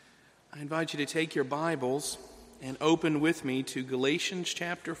I invite you to take your Bibles and open with me to Galatians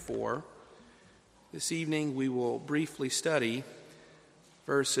chapter 4. This evening we will briefly study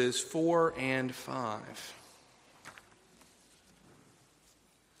verses 4 and 5.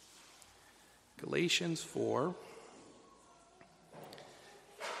 Galatians 4,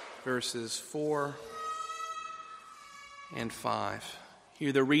 verses 4 and 5.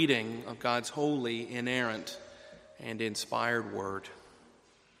 Hear the reading of God's holy, inerrant, and inspired word.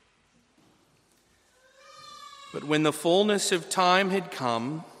 But when the fullness of time had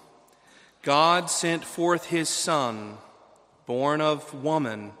come, God sent forth his Son, born of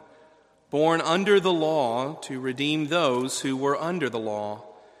woman, born under the law, to redeem those who were under the law,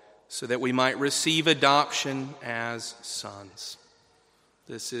 so that we might receive adoption as sons.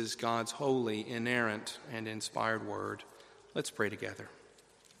 This is God's holy, inerrant, and inspired word. Let's pray together.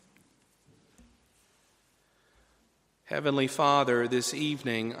 Heavenly Father, this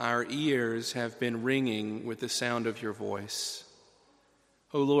evening our ears have been ringing with the sound of your voice.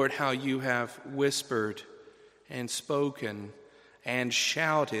 O Lord, how you have whispered and spoken and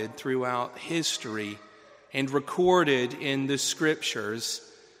shouted throughout history and recorded in the Scriptures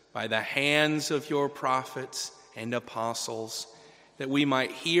by the hands of your prophets and apostles, that we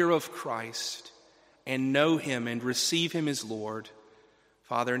might hear of Christ and know him and receive him as Lord.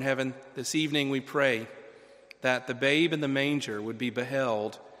 Father in heaven, this evening we pray that the babe in the manger would be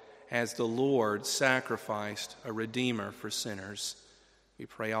beheld as the Lord sacrificed a Redeemer for sinners. We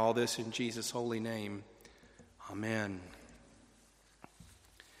pray all this in Jesus' holy name. Amen.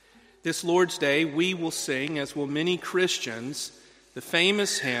 This Lord's Day, we will sing, as will many Christians, the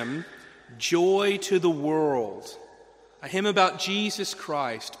famous hymn, Joy to the World, a hymn about Jesus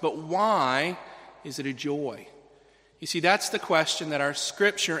Christ. But why is it a joy? You see, that's the question that our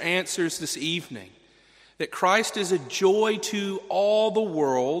Scripture answers this evening. That Christ is a joy to all the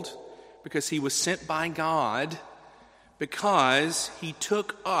world because he was sent by God, because he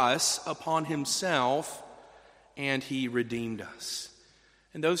took us upon himself and he redeemed us.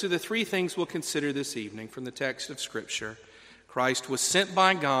 And those are the three things we'll consider this evening from the text of Scripture. Christ was sent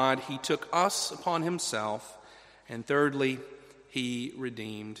by God, he took us upon himself, and thirdly, he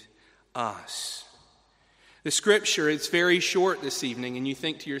redeemed us. The Scripture is very short this evening, and you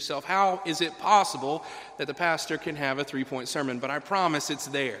think to yourself, how is it possible that the pastor can have a 3-point sermon? But I promise it's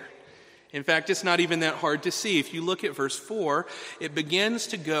there. In fact, it's not even that hard to see. If you look at verse 4, it begins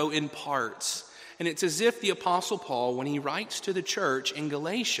to go in parts. And it's as if the Apostle Paul, when he writes to the church in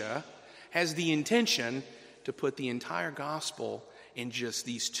Galatia, has the intention to put the entire gospel in just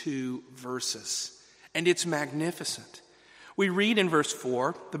these 2 verses. And it's magnificent. We read in verse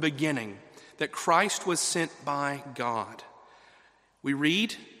 4, the beginning, that Christ was sent by God. We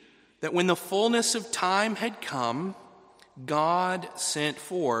read that when the fullness of time had come, God sent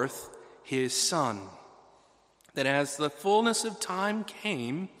forth his Son. That as the fullness of time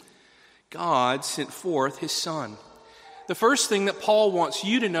came, God sent forth his Son. The first thing that Paul wants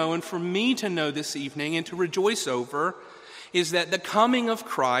you to know, and for me to know this evening and to rejoice over, is that the coming of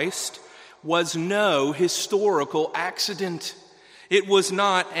Christ was no historical accident. It was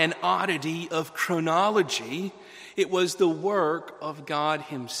not an oddity of chronology. It was the work of God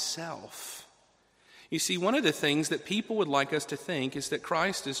himself. You see, one of the things that people would like us to think is that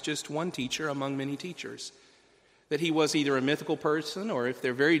Christ is just one teacher among many teachers. That he was either a mythical person, or if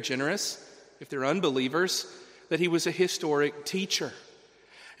they're very generous, if they're unbelievers, that he was a historic teacher.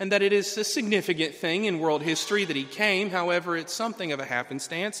 And that it is a significant thing in world history that he came. However, it's something of a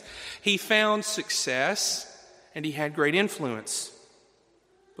happenstance. He found success and he had great influence.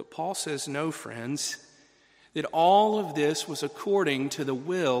 But Paul says, no, friends, that all of this was according to the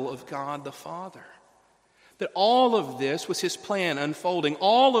will of God the Father. That all of this was his plan unfolding.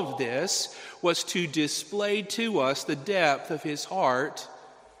 All of this was to display to us the depth of his heart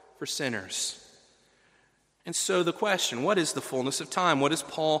for sinners. And so the question, what is the fullness of time? What does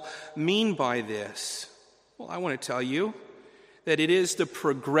Paul mean by this? Well, I want to tell you that it is the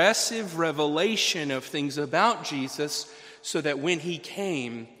progressive revelation of things about Jesus so that when he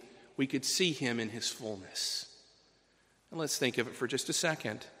came, we could see him in his fullness. And let's think of it for just a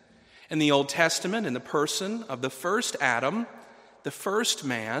second. In the Old Testament, in the person of the first Adam, the first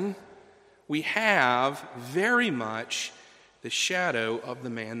man, we have very much the shadow of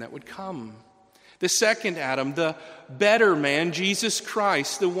the man that would come. The second Adam, the better man, Jesus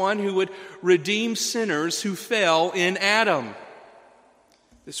Christ, the one who would redeem sinners who fell in Adam.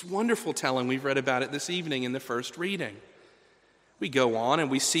 This wonderful telling, we've read about it this evening in the first reading. We go on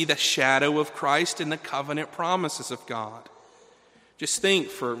and we see the shadow of Christ in the covenant promises of God. Just think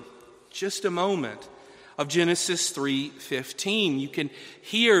for just a moment of Genesis 3:15. You can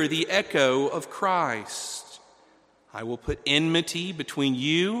hear the echo of Christ. I will put enmity between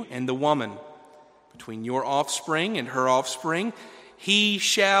you and the woman, between your offspring and her offspring. He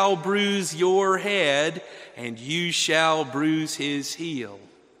shall bruise your head, and you shall bruise his heel.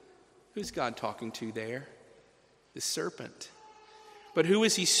 Who's God talking to there? The serpent. But who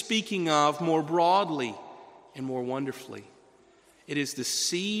is he speaking of more broadly and more wonderfully? It is the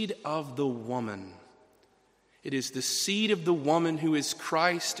seed of the woman. It is the seed of the woman who is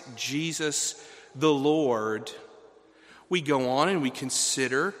Christ Jesus the Lord. We go on and we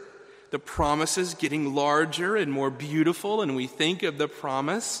consider the promises getting larger and more beautiful, and we think of the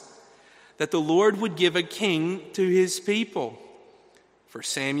promise that the Lord would give a king to his people. 1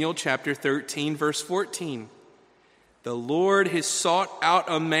 Samuel chapter 13, verse 14. The Lord has sought out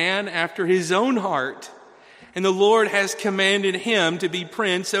a man after his own heart, and the Lord has commanded him to be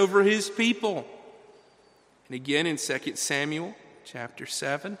prince over his people. And again in 2 Samuel chapter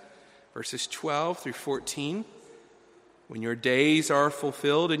 7, verses 12 through 14. When your days are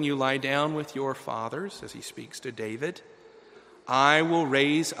fulfilled and you lie down with your fathers, as he speaks to David, I will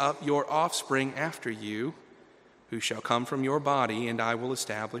raise up your offspring after you, who shall come from your body, and I will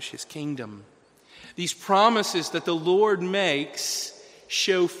establish his kingdom. These promises that the Lord makes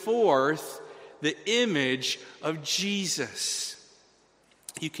show forth the image of Jesus.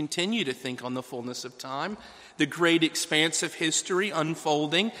 You continue to think on the fullness of time, the great expanse of history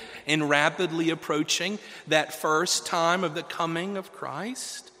unfolding and rapidly approaching that first time of the coming of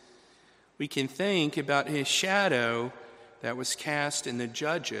Christ. We can think about his shadow that was cast in the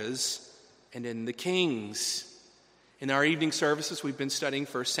judges and in the kings. In our evening services, we've been studying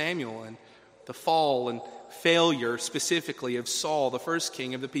 1 Samuel and the fall and failure specifically of Saul, the first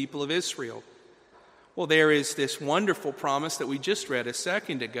king of the people of Israel. Well, there is this wonderful promise that we just read a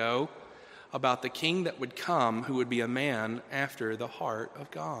second ago about the king that would come who would be a man after the heart of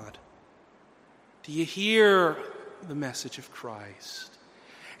God. Do you hear the message of Christ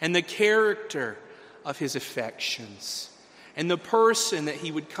and the character of his affections and the person that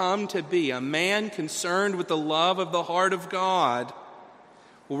he would come to be, a man concerned with the love of the heart of God?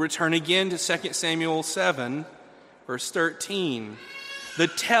 We'll return again to 2 Samuel 7, verse 13. The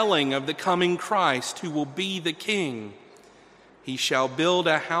telling of the coming Christ who will be the king. He shall build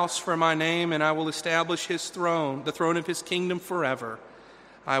a house for my name, and I will establish his throne, the throne of his kingdom forever.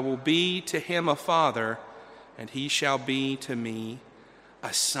 I will be to him a father, and he shall be to me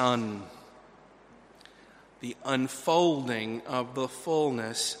a son. The unfolding of the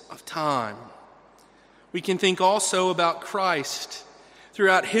fullness of time. We can think also about Christ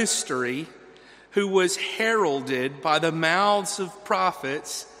throughout history, who was heralded by the mouths of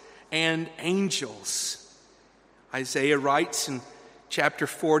prophets and angels. Isaiah writes in chapter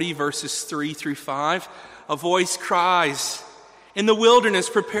 40, verses 3 through 5, a voice cries, "In the wilderness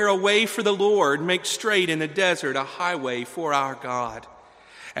prepare a way for the Lord, make straight in the desert a highway for our God.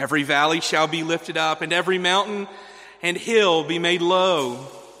 Every valley shall be lifted up, and every mountain and hill be made low.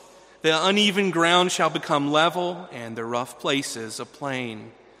 The uneven ground shall become level, and the rough places a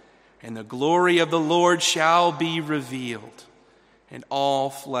plain. And the glory of the Lord shall be revealed, and all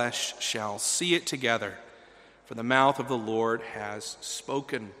flesh shall see it together. For the mouth of the Lord has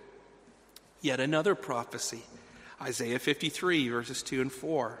spoken." Yet another prophecy, Isaiah 53, verses 2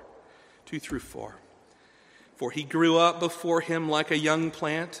 through 4. For he grew up before him like a young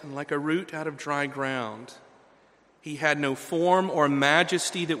plant and like a root out of dry ground. He had no form or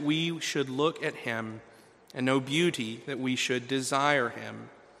majesty that we should look at him, and no beauty that we should desire him.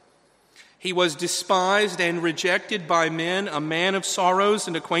 He was despised and rejected by men, a man of sorrows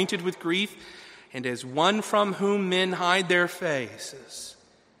and acquainted with grief, and as one from whom men hide their faces.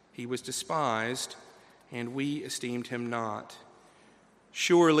 He was despised, and we esteemed him not.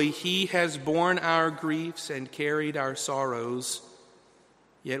 Surely he has borne our griefs and carried our sorrows,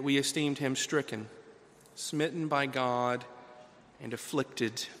 yet we esteemed him stricken, smitten by God, and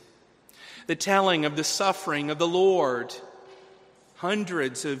afflicted. The telling of the suffering of the Lord,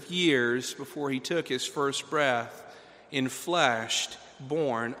 hundreds of years before he took his first breath in flesh,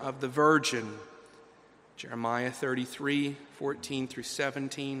 born of the Virgin. Jeremiah 33, 14 through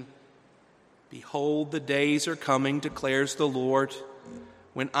 17. Behold, the days are coming, declares the Lord,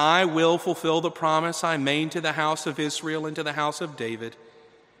 when I will fulfill the promise I made to the house of Israel and to the house of David.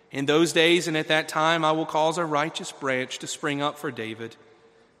 In those days and at that time I will cause a righteous branch to spring up for David,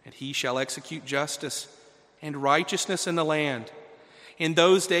 and he shall execute justice and righteousness in the land. In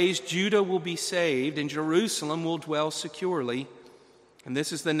those days Judah will be saved, and Jerusalem will dwell securely, and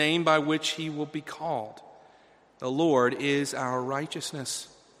this is the name by which he will be called. The Lord is our righteousness.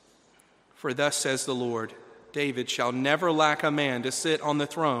 For thus says the Lord, David shall never lack a man to sit on the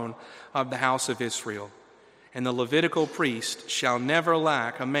throne of the house of Israel, and the Levitical priest shall never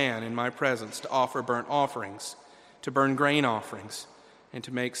lack a man in my presence to offer burnt offerings, to burn grain offerings, and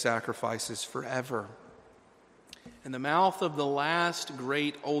to make sacrifices forever. In the mouth of the last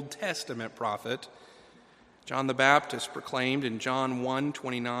great Old Testament prophet, John the Baptist proclaimed in John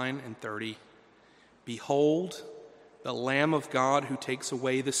 1:29 and 30, Behold, the Lamb of God who takes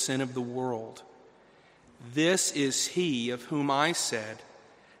away the sin of the world. This is he of whom I said,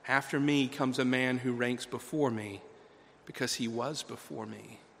 After me comes a man who ranks before me, because he was before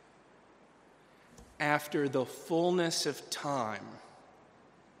me. After the fullness of time.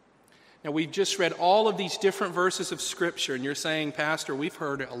 Now, we've just read all of these different verses of Scripture, and you're saying, Pastor, we've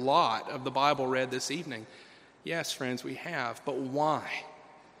heard a lot of the Bible read this evening. Yes, friends, we have. But why?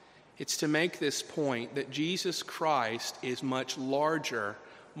 It's to make this point that Jesus Christ is much larger,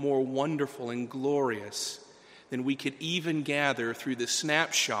 more wonderful, and glorious than we could even gather through the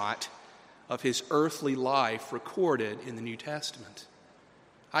snapshot of his earthly life recorded in the New Testament.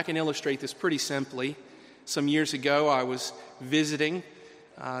 I can illustrate this pretty simply. Some years ago, I was visiting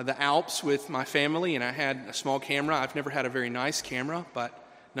the Alps with my family, and I had a small camera. I've never had a very nice camera, but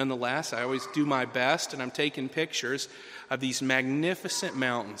nonetheless, I always do my best, and I'm taking pictures of these magnificent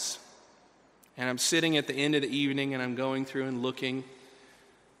mountains. And I'm sitting at the end of the evening, and I'm going through and looking.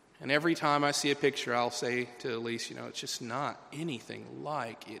 And every time I see a picture, I'll say to Elise, it's just not anything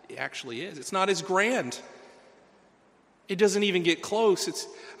like it actually is. It's not as grand. It doesn't even get close.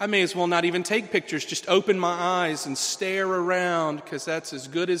 I may as well not even take pictures, just open my eyes and stare around, because that's as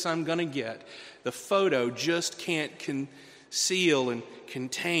good as I'm going to get. The photo just can't conceal and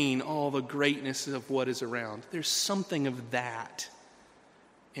contain all the greatness of what is around. There's something of that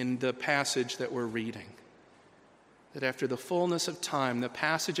in the passage that we're reading. That after the fullness of time, the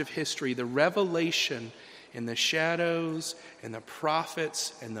passage of history, the revelation in the shadows and the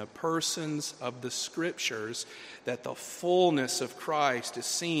prophets and the persons of the Scriptures, that the fullness of Christ is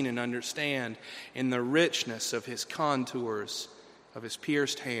seen and understood in the richness of his contours, of his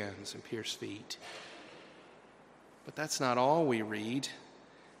pierced hands and pierced feet. But that's not all we read.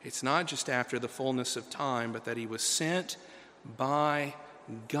 It's not just after the fullness of time, but that he was sent by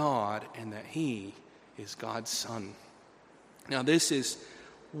God and that he is God's Son. Now, this is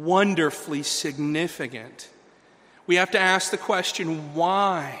wonderfully significant. We have to ask the question,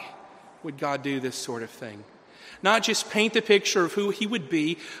 why would God do this sort of thing? Not just paint the picture of who he would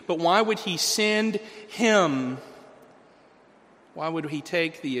be, but why would he send him? Why would he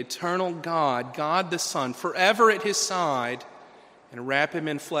take the eternal God, God the Son, forever at his side, and wrap him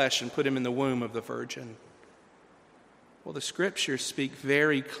in flesh and put him in the womb of the Virgin? Well, the Scriptures speak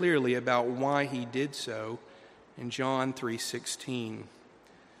very clearly about why he did so in John 3:16.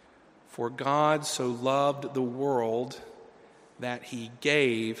 For God so loved the world that he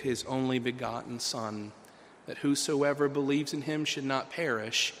gave his only begotten Son, that whosoever believes in him should not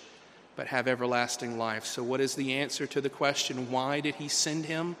perish, but have everlasting life. So what is the answer to the question, why did he send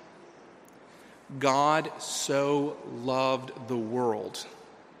him? God so loved the world.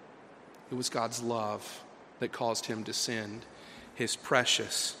 It was God's love that caused him to send his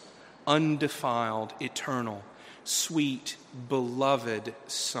precious, undefiled, eternal, sweet, beloved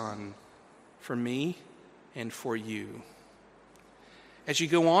Son for me and for you. As you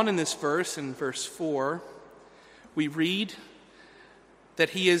go on in this verse, in verse 4, we read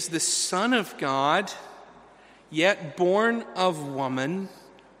that he is the Son of God, yet born of woman,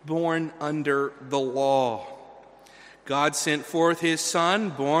 born under the law. God sent forth his Son,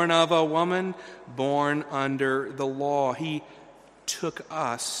 born of a woman, born under the law. He took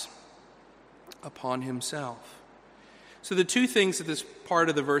us upon himself. So the two things that this part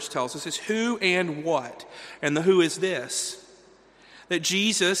of the verse tells us is who and what. And the who is this: that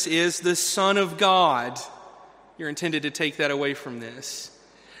Jesus is the Son of God. You're intended to take that away from this.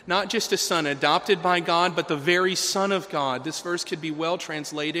 Not just a son adopted by God, but the very Son of God. This verse could be well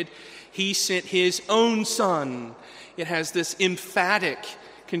translated, he sent his own Son. It has this emphatic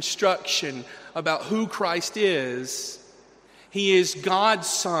construction about who Christ is. He is God's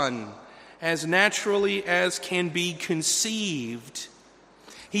Son, as naturally as can be conceived.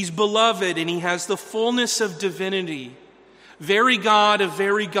 He's beloved, and he has the fullness of divinity. Very God of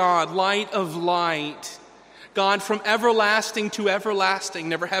very God, light of light. God from everlasting to everlasting,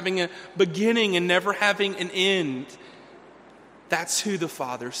 never having a beginning and never having an end. That's who the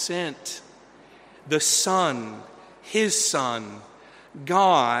Father sent. The Son, his Son,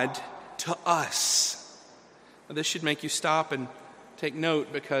 God to us. Now, this should make you stop and take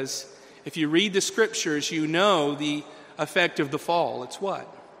note, because if you read the Scriptures, you know the effect of the fall. It's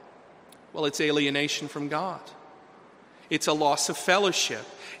what? Well, it's alienation from God. It's a loss of fellowship.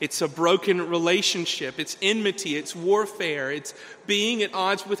 It's a broken relationship. It's enmity. It's warfare. It's being at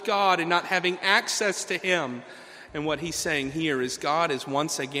odds with God and not having access to Him. And what he's saying here is God is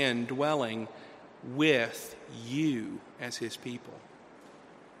once again dwelling with you as His people.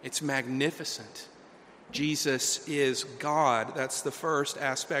 It's magnificent. Jesus is God. That's the first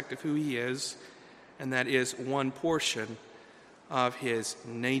aspect of who He is, and that is one portion of His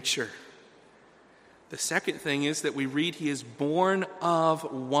nature. The second thing is that we read He is born of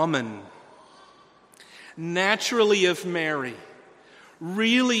woman, naturally of Mary,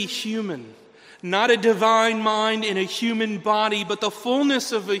 really human, not a divine mind in a human body, but the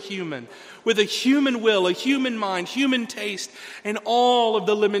fullness of a human, with a human will, a human mind, human taste, and all of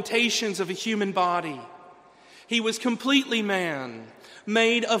the limitations of a human body. He was completely man,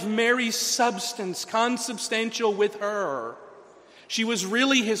 made of Mary's substance, consubstantial with her. She was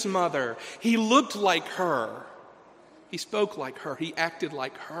really His mother. He looked like her. He spoke like her. He acted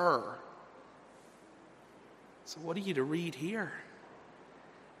like her. So what are you to read here?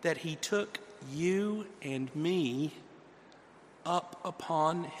 That He took you and me up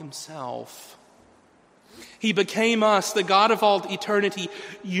upon Himself. He became us, the God of all eternity,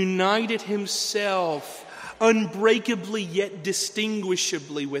 united Himself unbreakably yet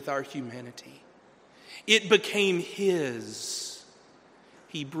distinguishably with our humanity. It became His.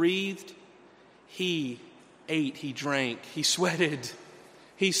 He breathed, He ate, He drank, He sweated,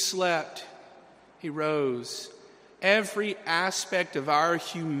 He slept, He rose. Every aspect of our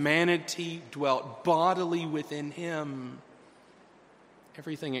humanity dwelt bodily within Him.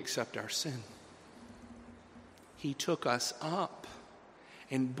 Everything except our sin. He took us up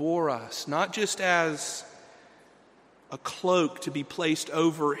and bore us, not just as a cloak to be placed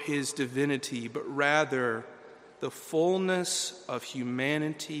over His divinity, but rather the fullness of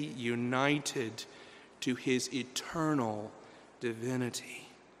humanity united to His eternal divinity.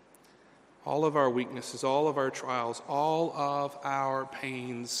 All of our weaknesses, all of our trials, all of our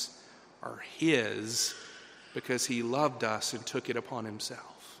pains are His because He loved us and took it upon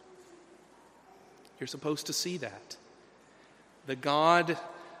Himself. You're supposed to see that. The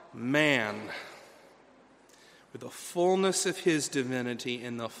God-man, with the fullness of His divinity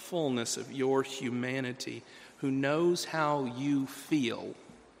and the fullness of your humanity, who knows how you feel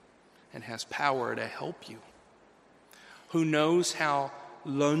and has power to help you, who knows how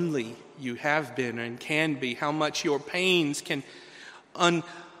lonely you have been and can be, how much your pains can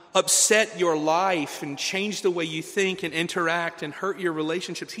upset your life and change the way you think and interact and hurt your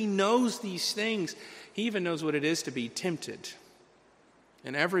relationships. He knows these things. He even knows what it is to be tempted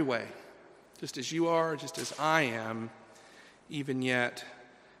in every way, just as you are, just as I am, even yet,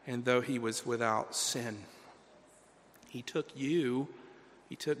 and though He was without sin. He took you,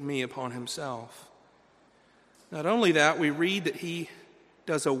 He took me upon Himself. Not only that, we read that He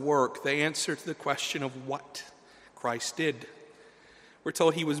does a work, the answer to the question of what Christ did. We're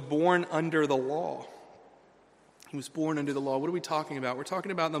told He was born under the law. He was born under the law. What are we talking about? We're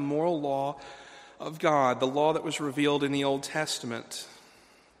talking about the moral law of God, the law that was revealed in the Old Testament,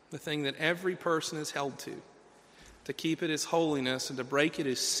 the thing that every person is held to keep it as holiness and to break it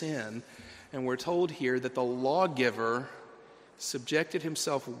as sin. And we're told here that the lawgiver subjected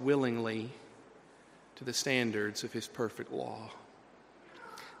himself willingly to the standards of His perfect law.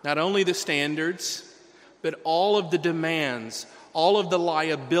 Not only the standards, but all of the demands, all of the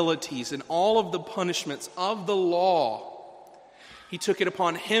liabilities, and all of the punishments of the law. He took it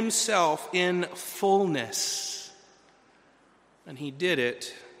upon Himself in fullness. And He did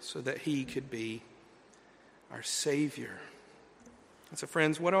it so that He could be our Savior. And so,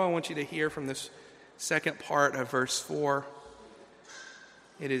 friends, what do I want you to hear from this second part of verse 4?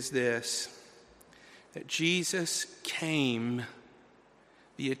 It is this, that Jesus came,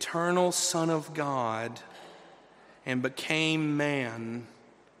 the eternal Son of God, and became man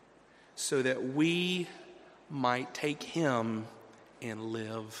so that we might take Him and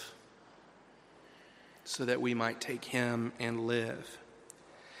live. So that we might take Him and live.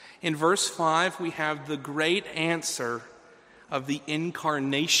 In verse 5, we have the great answer of the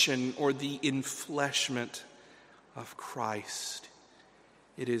incarnation or the enfleshment of Christ.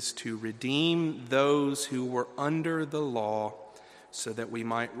 It is to redeem those who were under the law so that we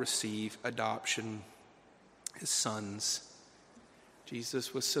might receive adoption as sons.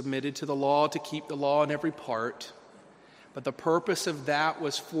 Jesus was submitted to the law to keep the law in every part, but the purpose of that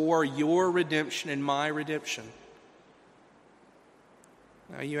was for your redemption and my redemption.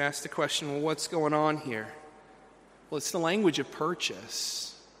 Now you ask the question, well, what's going on here? Well, it's the language of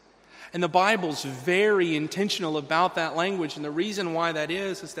purchase. And the Bible's very intentional about that language. And the reason why that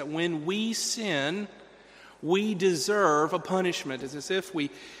is that when we sin, we deserve a punishment. It's as if we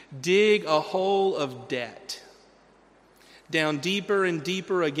dig a hole of debt down deeper and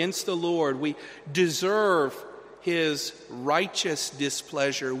deeper against the Lord. We deserve His righteous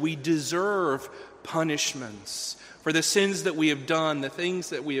displeasure. We deserve punishments for the sins that we have done, the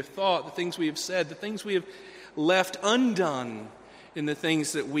things that we have thought, the things we have said, the things we have left undone, in the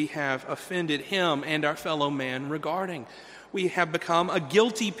things that we have offended Him and our fellow man regarding. We have become a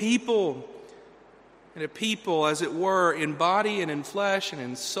guilty people, and a people, as it were, in body and in flesh and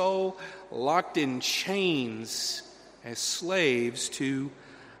in soul, locked in chains as slaves to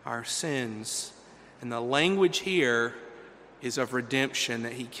our sins. And the language here is of redemption,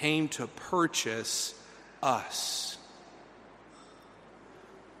 that He came to purchase us.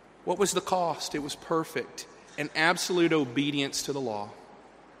 What was the cost? It was perfect and absolute obedience to the law.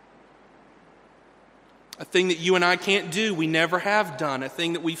 A thing that you and I can't do, we never have done. A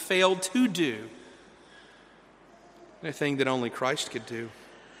thing that we failed to do. And a thing that only Christ could do.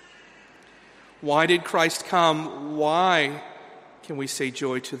 Why did Christ come? Why can we say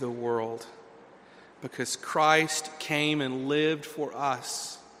joy to the world? Because Christ came and lived for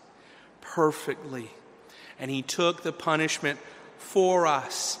us perfectly. And He took the punishment for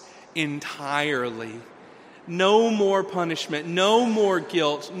us entirely. No more punishment, no more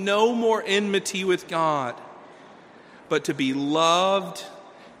guilt, no more enmity with God, but to be loved,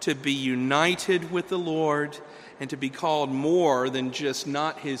 to be united with the Lord, and to be called more than just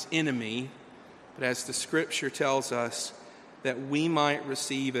not His enemy, but as the Scripture tells us, that we might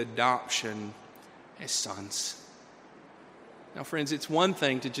receive adoption as sons. Now, friends, it's one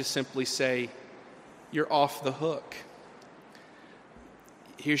thing to just simply say, you're off the hook.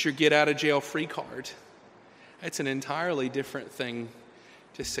 Here's your get-out-of-jail-free card. It's an entirely different thing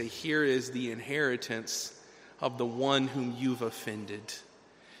to say, here is the inheritance of the one whom you've offended.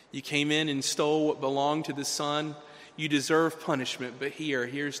 You came in and stole what belonged to the Son. You deserve punishment, but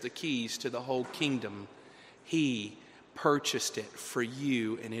here's the keys to the whole kingdom. He purchased it for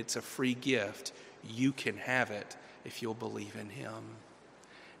you, and it's a free gift. You can have it if you'll believe in Him.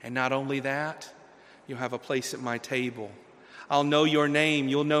 And not only that, you'll have a place at my table. I'll know your name.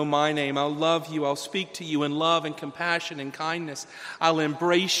 You'll know my name. I'll love you. I'll speak to you in love and compassion and kindness. I'll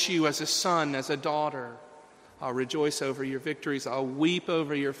embrace you as a son, as a daughter. I'll rejoice over your victories. I'll weep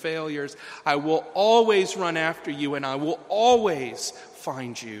over your failures. I will always run after you, and I will always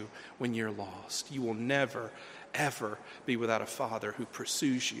find you when you're lost. You will never, ever be without a Father who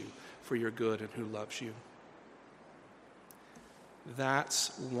pursues you for your good and who loves you.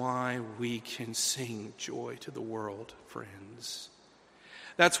 That's why we can sing joy to the world, friends.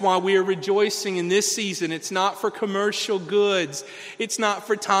 That's why we are rejoicing in this season. It's not for commercial goods. It's not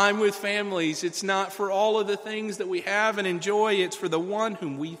for time with families. It's not for all of the things that we have and enjoy. It's for the one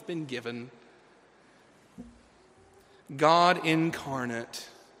whom we've been given. God incarnate,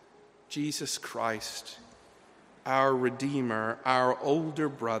 Jesus Christ, our Redeemer, our older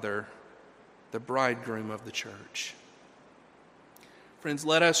brother, the bridegroom of the church. Friends,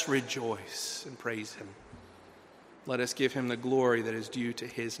 let us rejoice and praise Him. Let us give Him the glory that is due to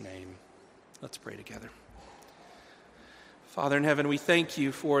His name. Let's pray together. Father in heaven, we thank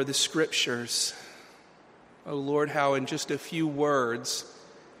You for the Scriptures. Oh Lord, how in just a few words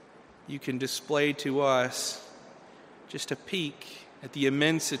You can display to us just a peek at the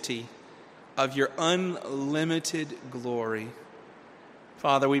immensity of Your unlimited glory.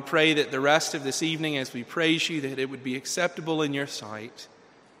 Father, we pray that the rest of this evening as we praise You, that it would be acceptable in Your sight,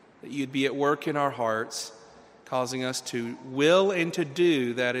 that You'd be at work in our hearts, causing us to will and to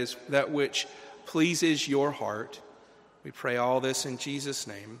do that which pleases Your heart. We pray all this in Jesus'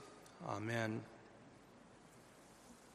 name. Amen.